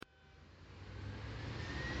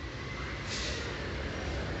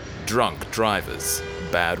drunk drivers,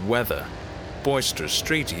 bad weather, boisterous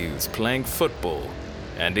street youths playing football,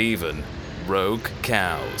 and even rogue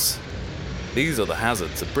cows. These are the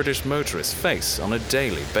hazards that British motorists face on a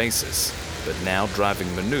daily basis, but now Driving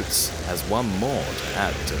Minuut has one more to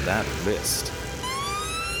add to that list.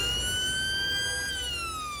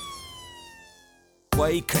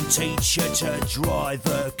 We can teach you to drive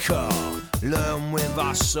a car. Learn with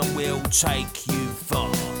us and we'll take you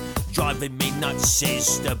far. Driving Minuut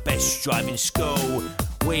is the best driving school.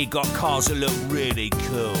 We got cars that look really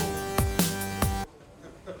cool.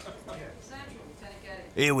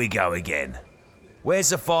 Here we go again.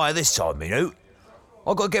 Where's the fire this time, Minuut?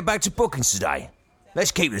 I've got to get back to bookings today.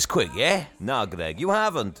 Let's keep this quick, yeah? No, Gregg, you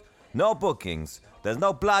haven't. No bookings. There's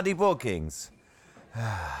no bloody bookings.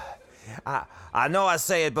 I know I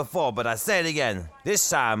say it before, but I say it again. This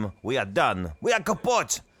time, we are done. We are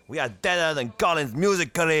kaput. We are deader than Collin's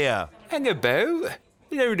music career. Hang about.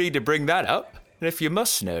 You don't need to bring that up. And if you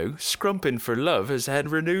must know, Scrumpin' for Love has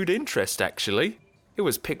had renewed interest, actually. It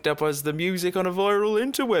was picked up as the music on a viral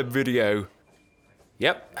interweb video.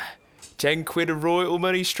 Yep. 10 quid of royal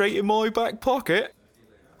money straight in my back pocket.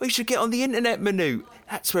 We should get on the internet, Minuut.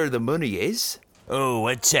 That's where the money is. Oh,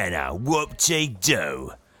 a tenner.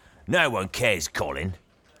 Whoop-de-doo. No one cares, Collin.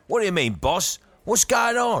 What do you mean, boss? What's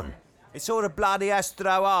going on? It's all the bloody astro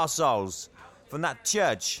arseholes from that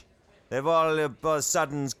church. They've all of a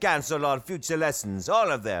sudden cancelled our future lessons,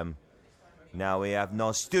 all of them. Now we have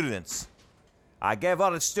no students. I gave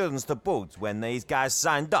all the students the boot when these guys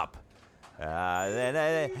signed up.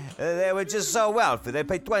 They were just so wealthy, they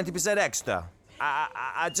paid 20% extra.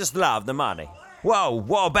 I just love the money. Whoa,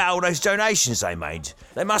 what about all those donations they made?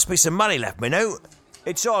 There must be some money left, Minuut.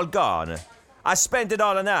 It's all gone. I spent it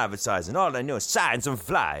all on advertising, all I knew was signs and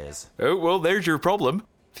flyers. Oh, well, there's your problem.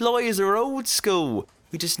 Flyers are old school.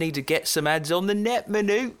 We just need to get some ads on the net,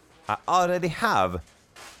 Minuut. I already have.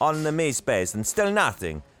 On the MySpace and still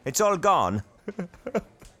nothing. It's all gone.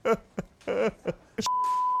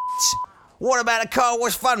 What about a Car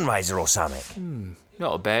Wash fundraiser or something?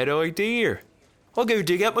 Not a bad idea. I'll go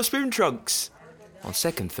dig up my spoon trunks. On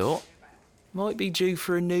second thought, might be due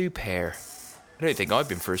for a new pair. I don't think I've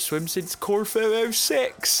been for a swim since Corfu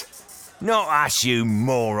 06. Not us, you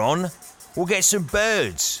moron. We'll get some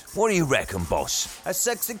birds. What do you reckon, boss? A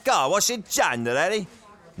sexy car wash in January?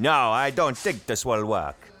 No, I don't think this will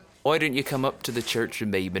work. Why don't you come up to the church with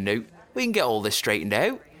me, Minuut? We can get all this straightened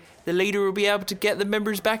out. The leader will be able to get the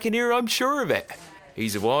members back in here, I'm sure of it.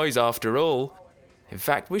 He's wise after all. In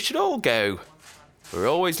fact, we should all go. We're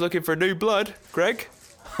always looking for new blood, Gregg.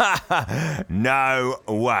 No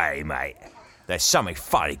way, mate. There's something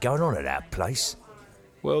funny going on at that place.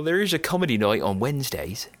 Well, there is a comedy night on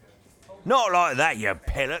Wednesdays. Not like that, you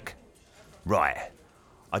pillock. Right.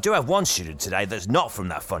 I do have one student today that's not from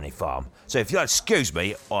that funny farm, so if you'll excuse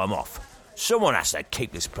me, I'm off. Someone has to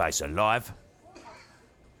keep this place alive.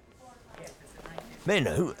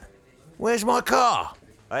 Minuut, where's my car?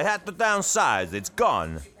 I had to downsize. It's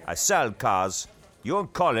gone. I sell cars. You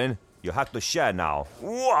and Collin, you have to share now.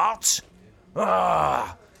 What?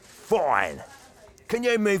 Fine. Can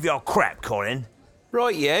you move your crap, Collin?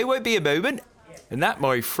 Right, yeah, won't be a moment. And that,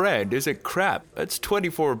 my friend, isn't crap. That's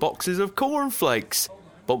 24 boxes of cornflakes.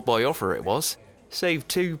 Bulk by offer it was. Saved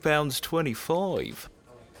 £2.25.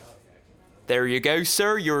 There you go,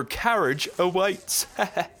 sir. Your carriage awaits.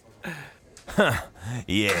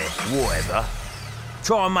 Yeah, whatever.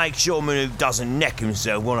 Try and make sure Minuut doesn't neck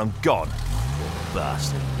himself when I'm gone.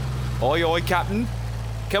 Bastard. Aye, aye, Captain.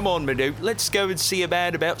 Come on, Minuut. Let's go and see a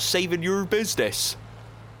man about saving your business.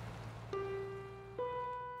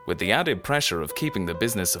 With the added pressure of keeping the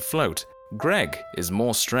business afloat, Gregg is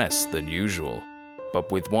more stressed than usual.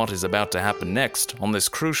 But with what is about to happen next on this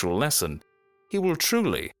crucial lesson, he will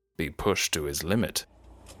truly be pushed to his limit.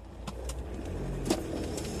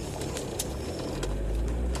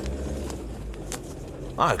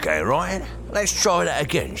 Okay, Ryan. Let's try that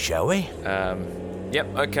again, shall we?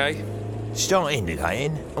 Yep, okay. Start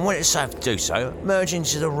indicating, and when it's safe to do so, merge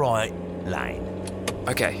into the right lane.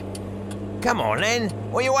 Okay. Come on, then.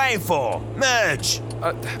 What are you waiting for? Merge!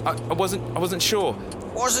 I wasn't sure.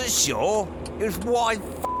 Wasn't sure? It was wide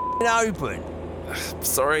open.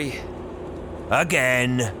 Sorry.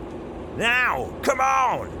 Again. Now, come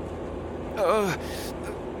on!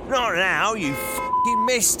 Not now, you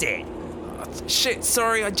missed it. Shit,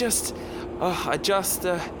 sorry, Just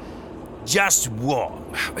what?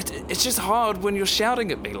 It's just hard when you're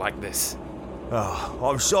shouting at me like this. Oh,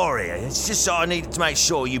 I'm sorry. It's just that I needed to make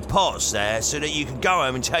sure you pass there so that you can go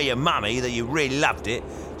home and tell your mummy that you really loved it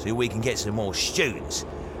so we can get some more students.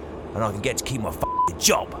 and I can get to keep my f***ing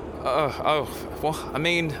job. Well, I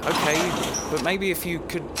mean, okay, but maybe if you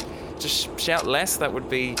could just shout less, that would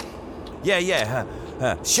be... Yeah,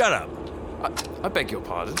 shut up. I beg your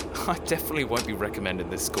pardon. I definitely won't be recommending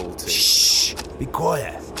this school to... Shh, be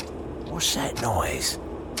quiet. What's that noise?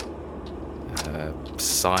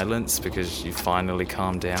 Silence, because you finally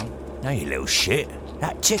calmed down. No, you little shit.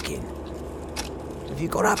 That chicken. Have you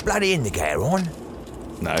got that bloody indicator on?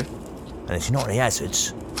 No. And it's not the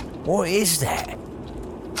hazards. What is that?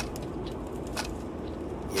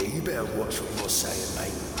 Yeah, you better watch what you're saying,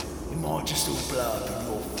 mate. It might just all blow up in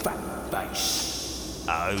your fat face.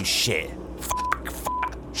 Oh, shit.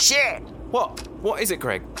 Shit! What is it,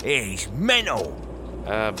 Gregg? He's mental.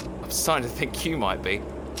 I'm starting to think you might be.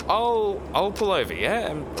 I'll pull over, yeah?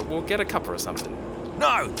 And we'll get a cuppa or something.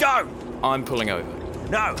 No, don't! I'm pulling over.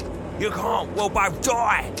 No, you can't. We'll both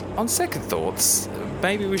die. On second thoughts,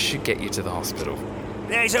 maybe we should get you to the hospital.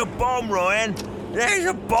 There's a bomb, Ryan. There's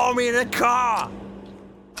a bomb in the car.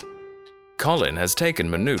 Collin has taken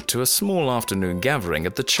Minuut to a small afternoon gathering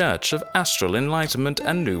at the Church of Astral Enlightenment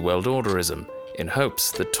and New World Orderism, in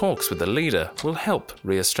hopes that talks with the leader will help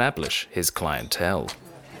re-establish his clientele.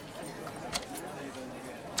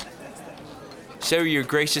 So, your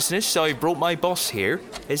graciousness, I brought my boss here,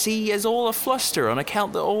 as he is all a fluster on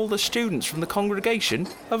account that all the students from the congregation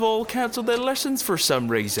have all cancelled their lessons for some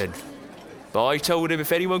reason. But I told him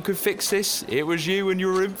if anyone could fix this, it was you and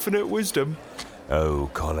your infinite wisdom. Oh,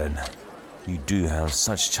 Collin, you do have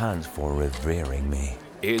such talent for revering me.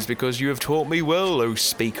 It is because you have taught me well, O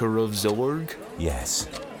speaker of Zorg. Yes,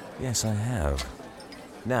 I have.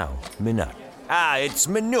 Now, Minuut. Ah, it's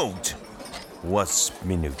Minuut. What's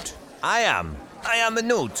Minuut? I am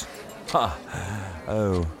Minuut. Ha!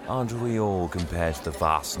 Oh, aren't we all compared to the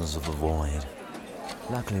vastness of the void?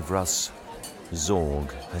 Luckily for us,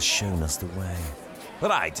 Zorg has shown us the way.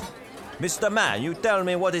 Right. Mr. Man, you tell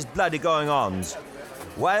me what is bloody going on.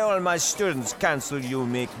 Why all my students cancel you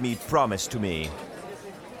make me promise to me?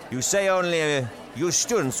 You say only you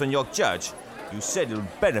students from your church. You said it'll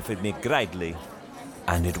benefit me greatly.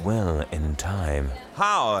 And it will in time.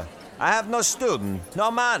 How? I have no student, no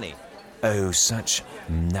money. Oh, such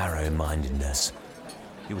narrow-mindedness.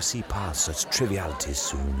 You will see past such trivialities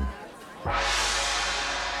soon.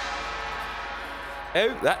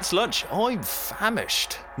 Oh, that's lunch. I'm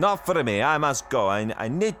famished. Not for me, I must go. I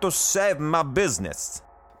need to save my business.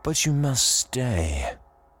 But you must stay.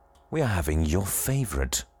 We are having your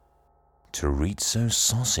favorite, chorizo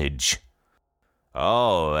sausage.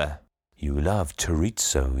 Oh, you love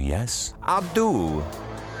chorizo, yes? I do.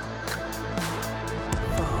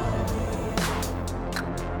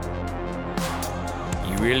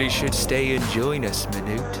 You really should stay and join us,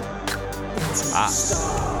 Minuut.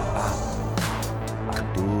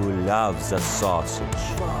 I do love the sausage.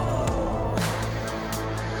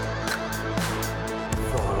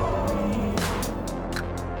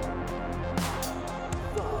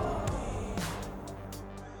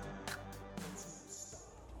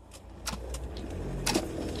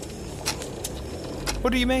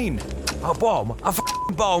 What do you mean? A bomb? A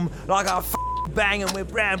f***ing bomb? Like a f***ing banging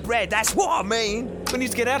with brown bread? That's what I mean. We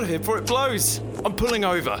need to get out of here before it blows. I'm pulling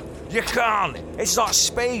over. You can't. It's like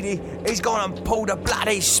Speedy. He's gone and pulled a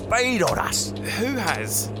bloody speed on us. Who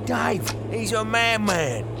has? Dave, he's a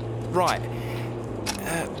man. Right.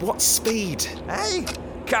 What speed? Hey?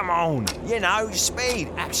 Come on. You know, Speed.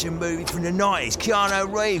 Action movie from the 90s.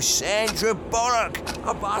 Keanu Reeves, Sandra Bullock.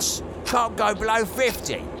 A bus can't go below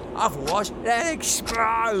 50. Otherwise, they'll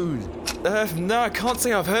explode. No, I can't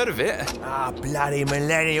say I've heard of it. Ah, bloody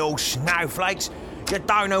millennial snowflakes. You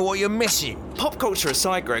don't know what you're missing. Pop culture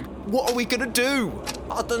aside, Gregg, what are we gonna do?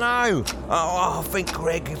 I don't know. I think,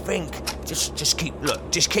 Gregg, Just keep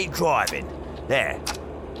driving. There.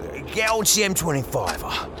 Get on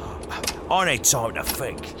CM25. I need time to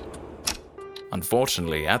think.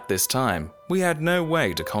 Unfortunately, at this time, we had no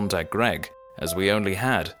way to contact Gregg, as we only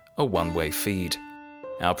had a one-way feed.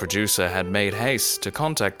 Our producer had made haste to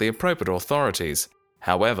contact the appropriate authorities.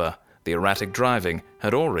 However, the erratic driving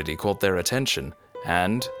had already caught their attention,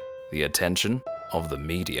 and the attention of the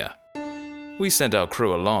media. We sent our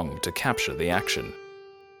crew along to capture the action.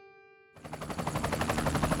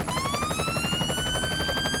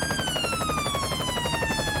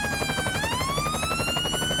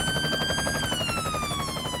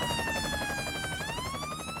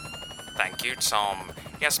 Thank you, Tom.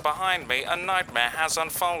 Yes, behind me, a nightmare has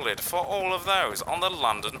unfolded for all of those on the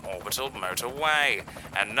London Orbital Motorway.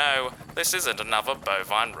 And no, this isn't another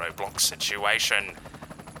bovine roadblock situation.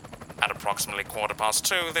 At approximately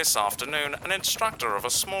 2:15 this afternoon, an instructor of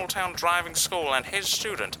a small-town driving school and his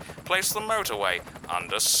student placed the motorway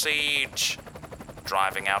under siege.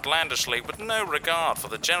 Driving outlandishly with no regard for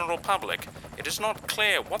the general public, it is not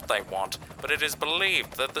clear what they want, but it is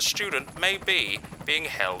believed that the student may be being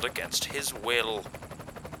held against his will.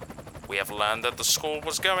 We have learned that the school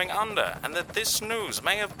was going under, and that this news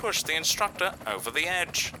may have pushed the instructor over the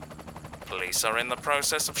edge. Police are in the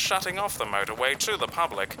process of shutting off the motorway to the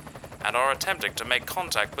public, and are attempting to make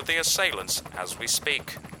contact with the assailants as we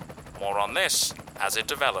speak. More on this as it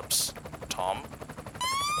develops. Tom?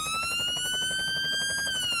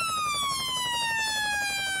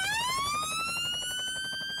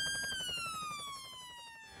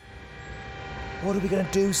 What are we going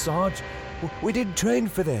to do, Sarge? We didn't train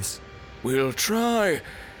for this. We'll try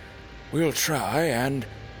and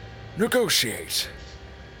negotiate.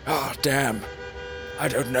 Ah, damn. I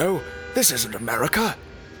don't know. This isn't America.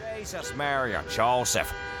 Jesus, Mary, or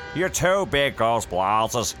Joseph. You're two big girls'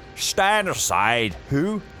 blouses. Stand aside.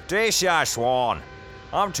 Who? DCI Swan.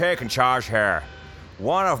 I'm taking charge here.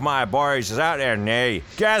 One of my boys is out there now,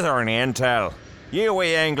 gathering intel. You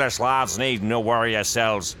wee English lads need no worry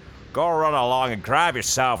yourselves. Go run along and grab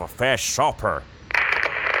yourself a fish supper.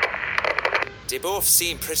 They both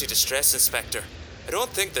seem pretty distressed, Inspector. I don't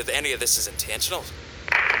think that any of this is intentional.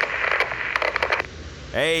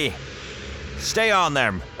 Hey, stay on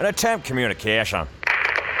them and attempt communication.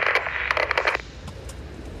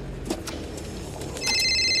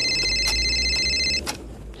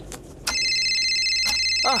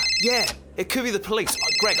 Ah, yeah, it could be the police.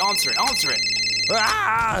 Greg, answer it.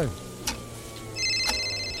 Ah!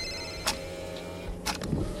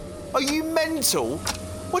 Are you mental?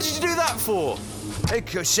 What did you do that for? They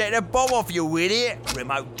could set a bomb off, you idiot.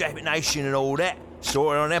 Remote detonation and all that.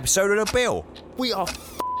 Saw it on an episode of The Bill. We are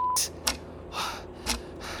f***ed.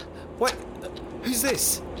 What? Who's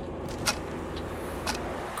this?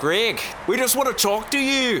 Gregg, we just want to talk to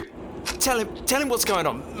you. Tell him what's going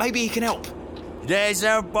on. Maybe he can help. There's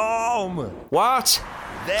a bomb. What?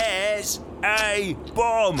 There's a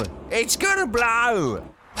bomb. It's gonna blow.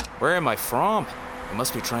 Where am I from? He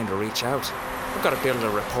must be trying to reach out. I've got to build a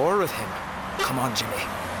rapport with him. Come on, Jimmy.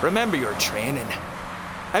 Remember your training.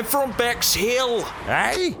 I'm from Bexhill.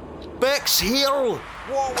 Hey? Bexhill.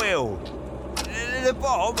 What will? The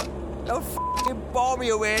bomb? They'll f***ing bomb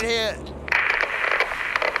you in here.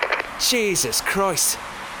 Jesus Christ.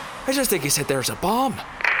 I just think he said there's a bomb.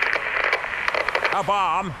 A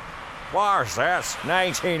bomb? Where's this?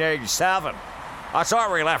 1987. I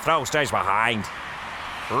thought we left those days behind.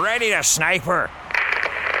 Ready to sniper.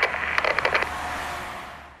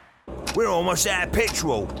 We're almost out of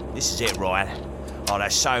petrol. This is it, Ryan. Oh,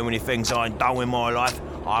 there's so many things I ain't done in my life.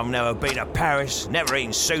 I've never been to Paris, never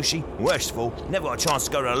eaten sushi. Worst of all, never got a chance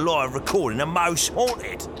to go to a live recording of Most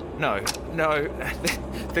Haunted. No.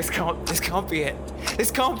 This can't be it.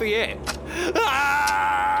 This can't be it.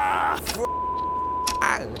 Ah!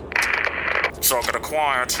 Target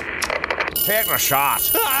acquired. Take the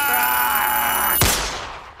shot. Ah!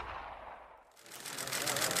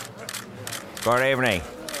 Good evening.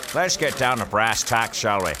 Let's get down to brass tacks,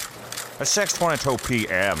 shall we? At 6:22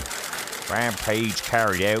 p.m., rampage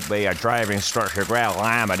carried out by a driving instructor Greg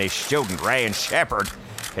Lamb and his student Ryan Shepherd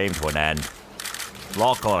came to an end.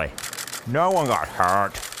 Luckily, no one got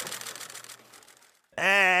hurt.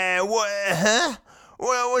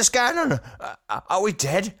 What's going on? Are we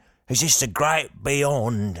dead? Is this the great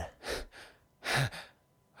beyond?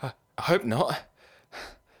 I hope not.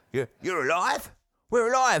 You're alive?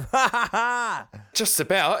 We're alive! Ha ha ha! Just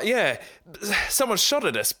about, yeah. Someone shot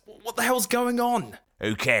at us. What the hell's going on?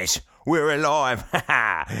 Who cares? We're alive! Ha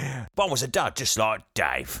ha! Bomb was a dud, just like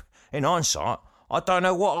Dave. In hindsight, I don't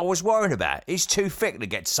know what I was worrying about. He's too thick to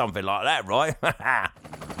get something like that, right? Ha ha!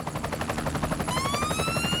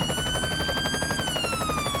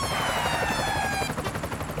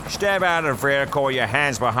 Step out of the vehicle with your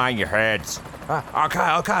hands behind your heads.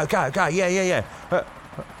 Okay, yeah.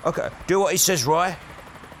 Okay, do what he says, Roy.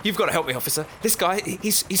 You've got to help me, officer. This guy,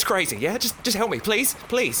 he's crazy, yeah? Just help me, please.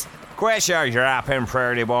 Quit your yapping,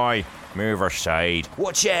 pretty boy. Move aside.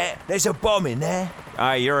 Watch out, there's a bomb in there.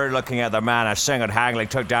 You're looking at the man who single-handedly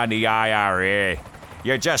took down the IRA.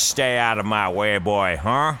 You just stay out of my way, boy,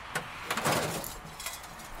 huh?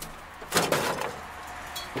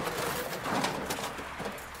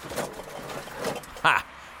 Ha!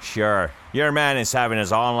 Sure, your man is having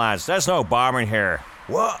his own lads. There's no bombing here.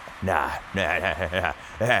 What? Nah. We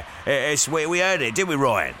heard it, did we,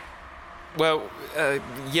 Ryan? Well,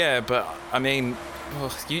 yeah, but, I mean,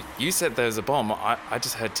 well, you said there was a bomb. I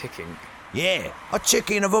just heard ticking. Yeah, a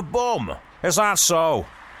ticking of a bomb. Is that so?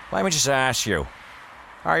 Let me just ask you.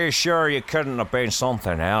 Are you sure you couldn't have been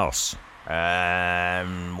something else?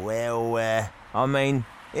 I mean,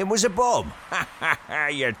 it was a bum.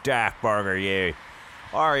 You daft burger, you.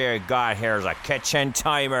 All you got here is a kitchen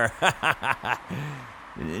timer.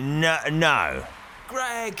 No.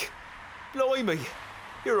 Gregg! Blimey,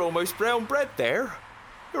 you're almost brown bread there.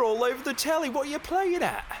 You're all over the telly. What are you playing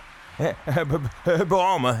at?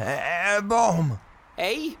 Bomb.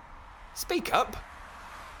 Eh? Speak up.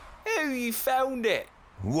 Oh, you found it.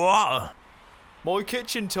 What? My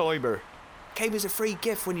kitchen timer. Came as a free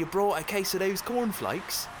gift when you brought a case of those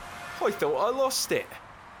cornflakes. I thought I lost it.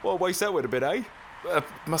 What a waste that would have been, eh?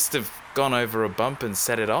 Must have gone over a bump and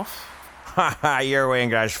set it off. You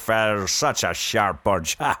English fellas, such a sharp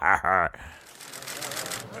bunch.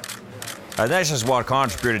 And this is what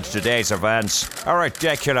contributed to today's events. A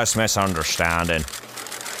ridiculous misunderstanding.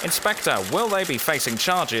 Inspector, will they be facing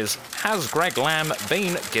charges? Has Gregg Lamb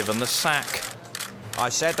been given the sack? I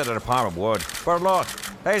said that the department would. But look,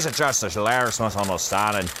 these are just a hilarious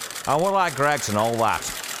misunderstanding. And we'd like Gregg to know that.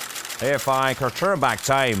 If I could turn back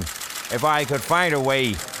time, if I could find a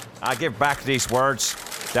way, I'd give back these words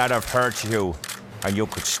that have hurt you, and you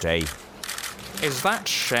could stay. Is that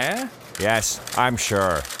share? Yes, I'm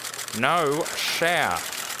sure. No, share.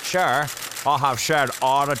 Sure, I have shared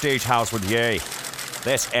all the details with you.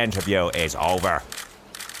 This interview is over.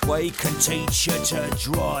 We can teach you to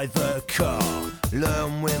drive a car.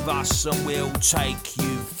 Learn with us and we'll take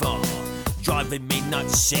you far. Driving me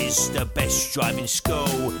nuts is the best driving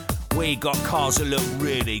school. We got cars that look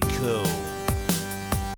really cool.